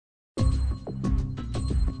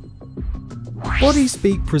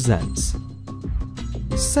Bodyspeak presents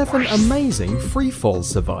 7 amazing freefall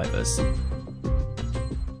survivors.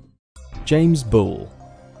 James Bull.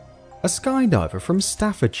 A skydiver from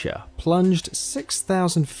Staffordshire plunged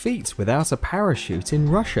 6,000 feet without a parachute in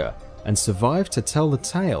Russia and survived to tell the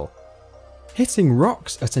tale. Hitting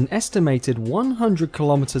rocks at an estimated 100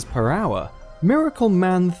 km per hour, Miracle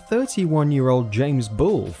Man 31-year-old James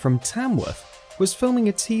Bull from Tamworth was filming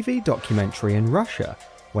a TV documentary in Russia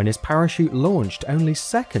when his parachute launched only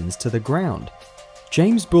seconds to the ground.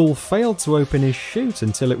 James Bull failed to open his chute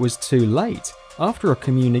until it was too late, after a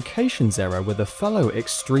communications error with a fellow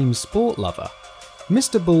extreme sport lover.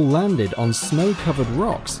 Mr. Bull landed on snow-covered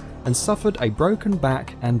rocks and suffered a broken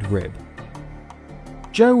back and rib.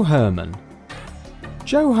 Joe Herman.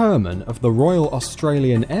 Joe Herman of the Royal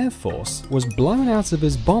Australian Air Force was blown out of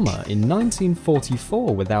his bomber in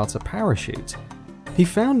 1944 without a parachute. He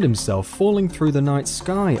found himself falling through the night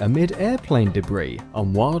sky amid airplane debris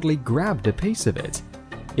and wildly grabbed a piece of it.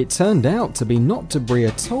 It turned out to be not debris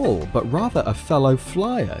at all, but rather a fellow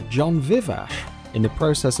flyer, John Vivash, in the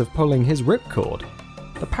process of pulling his ripcord.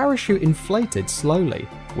 The parachute inflated slowly,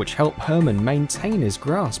 which helped Herman maintain his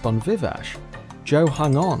grasp on Vivash. Joe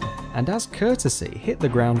hung on, and as courtesy hit the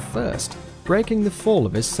ground first, breaking the fall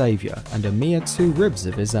of his saviour and a mere 2 ribs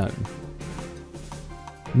of his own.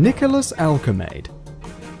 Nicholas Alcomade.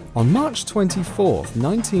 On March 24,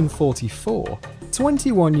 1944,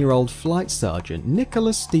 21-year-old Flight Sergeant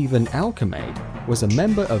Nicholas Stephen Alcomade was a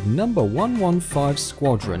member of No. 115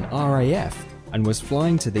 Squadron RAF and was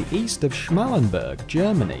flying to the east of Schmallenberg,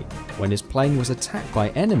 Germany, when his plane was attacked by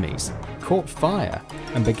enemies, caught fire,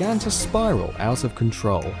 and began to spiral out of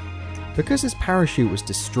control. Because his parachute was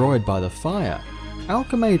destroyed by the fire,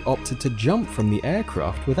 Alcomade opted to jump from the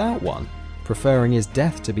aircraft without one, preferring his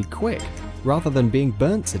death to be quick, rather than being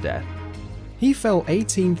burnt to death. He fell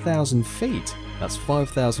 18,000 feet, that's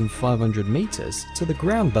 5,500 meters, to the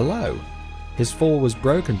ground below. His fall was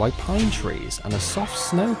broken by pine trees and a soft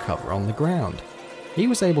snow cover on the ground. He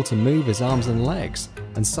was able to move his arms and legs,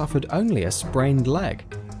 and suffered only a sprained leg.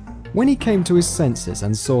 When he came to his senses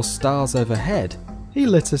and saw stars overhead, he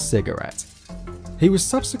lit a cigarette. He was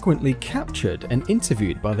subsequently captured and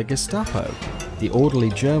interviewed by the Gestapo. The orderly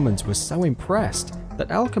Germans were so impressed that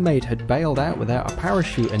Alcomade had bailed out without a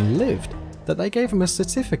parachute and lived that they gave him a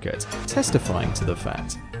certificate testifying to the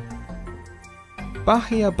fact.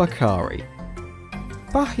 Bahia Bakari.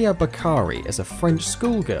 Bahia Bakari is a French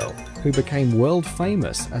schoolgirl who became world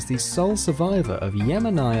famous as the sole survivor of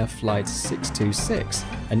Yemeniya Flight 626,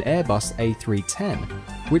 an Airbus A310,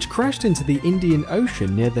 which crashed into the Indian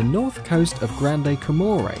Ocean near the north coast of Grande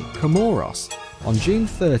Comore, Comoros, on June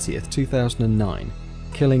 30, 2009,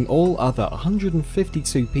 killing all other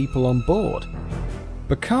 152 people on board.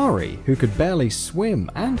 Bakari, who could barely swim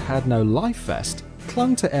and had no life vest,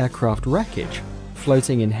 clung to aircraft wreckage,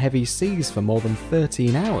 floating in heavy seas for more than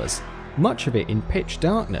 13 hours, much of it in pitch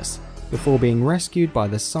darkness, before being rescued by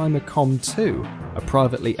the Simacom 2, a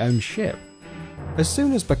privately owned ship. As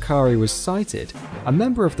soon as Bakari was sighted, a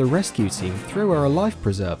member of the rescue team threw her a life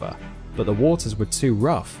preserver, but the waters were too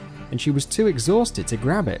rough, and she was too exhausted to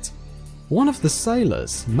grab it. One of the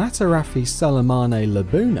sailors, Matarafi Salamane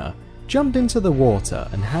Labuna, jumped into the water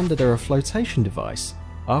and handed her a flotation device,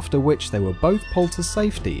 after which they were both pulled to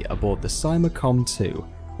safety aboard the Simacom 2,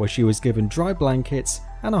 where she was given dry blankets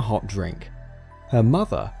and a hot drink. Her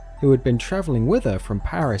mother, who had been travelling with her from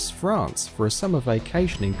Paris, France for a summer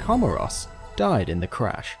vacation in Comoros, died in the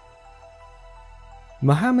crash.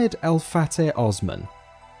 Mohammed El Fateh Osman.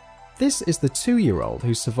 This is the 2-year-old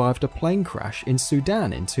who survived a plane crash in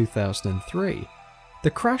Sudan in 2003. The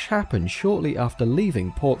crash happened shortly after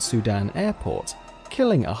leaving Port Sudan Airport,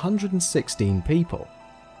 killing 116 people.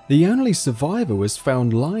 The only survivor was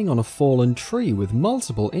found lying on a fallen tree with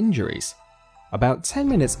multiple injuries. About 10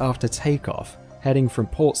 minutes after takeoff, heading from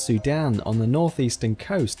Port Sudan on the northeastern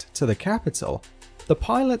coast to the capital, the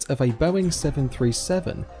pilot of a Boeing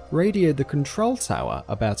 737 radioed the control tower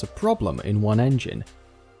about a problem in one engine.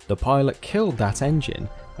 The pilot killed that engine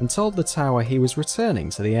and told the tower he was returning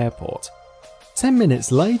to the airport. 10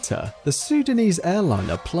 minutes later, the Sudanese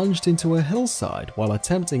airliner plunged into a hillside while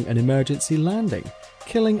attempting an emergency landing,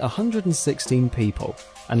 killing 116 people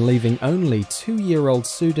and leaving only 2-year-old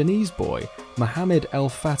Sudanese boy Mohammed El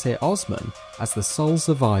Fateh Osman as the sole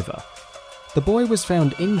survivor. The boy was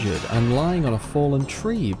found injured and lying on a fallen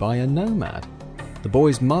tree by a nomad. The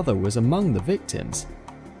boy's mother was among the victims.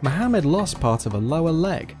 Mohammed lost part of a lower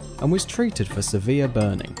leg and was treated for severe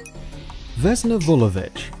burning. Vesna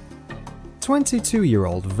Vulovic.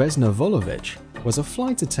 22-year-old Vesna Vulovic was a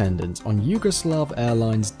flight attendant on Yugoslav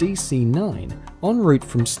Airlines DC-9 en route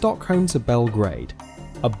from Stockholm to Belgrade.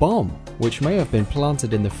 A bomb, which may have been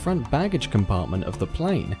planted in the front baggage compartment of the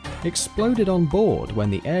plane, exploded on board when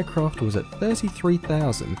the aircraft was at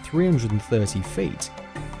 33,330 feet.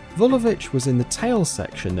 Vulovic was in the tail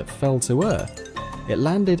section that fell to earth. It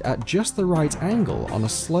landed at just the right angle on a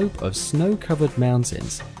slope of snow-covered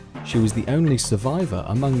mountains. She was the only survivor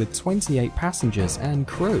among the 28 passengers and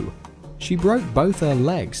crew. She broke both her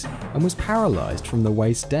legs and was paralyzed from the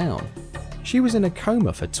waist down. She was in a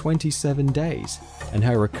coma for 27 days, and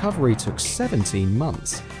her recovery took 17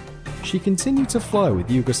 months. She continued to fly with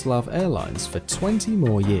Yugoslav Airlines for 20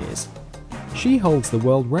 more years. She holds the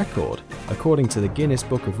world record, according to the Guinness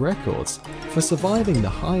Book of Records, for surviving the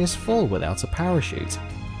highest fall without a parachute,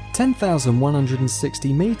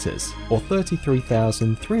 10,160 meters or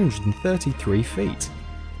 33,333 feet.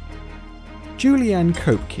 Julian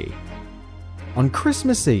Köpke. On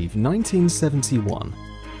Christmas Eve 1971,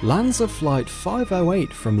 Lanza Flight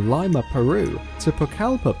 508 from Lima, Peru to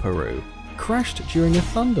Pucallpa, Peru crashed during a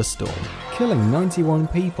thunderstorm, killing 91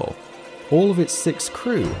 people, all of its 6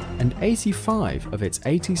 crew and 85 of its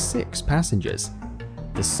 86 passengers.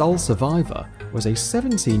 The sole survivor was a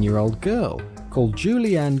 17-year-old girl called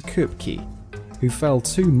Julian Köpke, who fell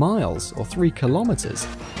 2 miles or 3 kilometers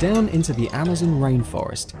down into the Amazon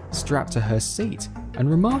rainforest, strapped to her seat, and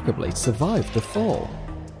remarkably survived the fall.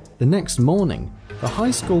 The next morning, the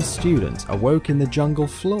high school student awoke in the jungle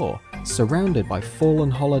floor, surrounded by fallen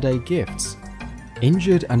holiday gifts.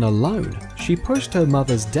 Injured and alone, she pushed her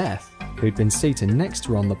mother's death, who'd been seated next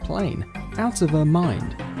to her on the plane, out of her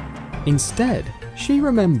mind. Instead, she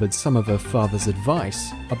remembered some of her father's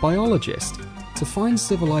advice, a biologist, to find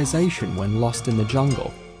civilization when lost in the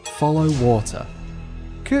jungle: follow water.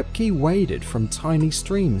 Köpke waded from tiny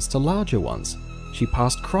streams to larger ones. She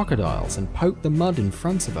passed crocodiles and poked the mud in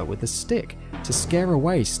front of her with a stick to scare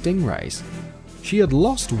away stingrays. She had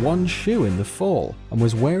lost one shoe in the fall and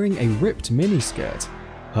was wearing a ripped miniskirt.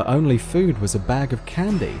 Her only food was a bag of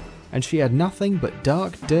candy, and she had nothing but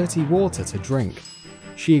dark, dirty water to drink.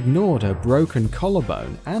 She ignored her broken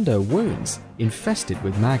collarbone and her wounds, infested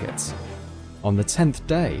with maggots. On the 10th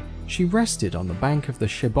day, she rested on the bank of the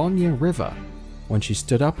Shebonia River. When she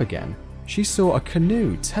stood up again, she saw a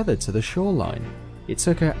canoe tethered to the shoreline. It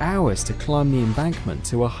took her hours to climb the embankment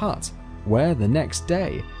to a hut, where the next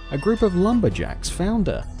day, a group of lumberjacks found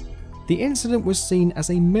her. The incident was seen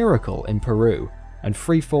as a miracle in Peru, and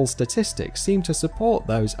freefall statistics seem to support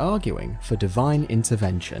those arguing for divine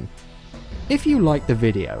intervention. If you liked the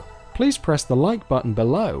video, please press the like button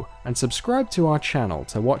below and subscribe to our channel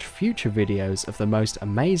to watch future videos of the most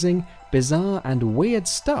amazing, bizarre and weird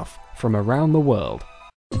stuff from around the world.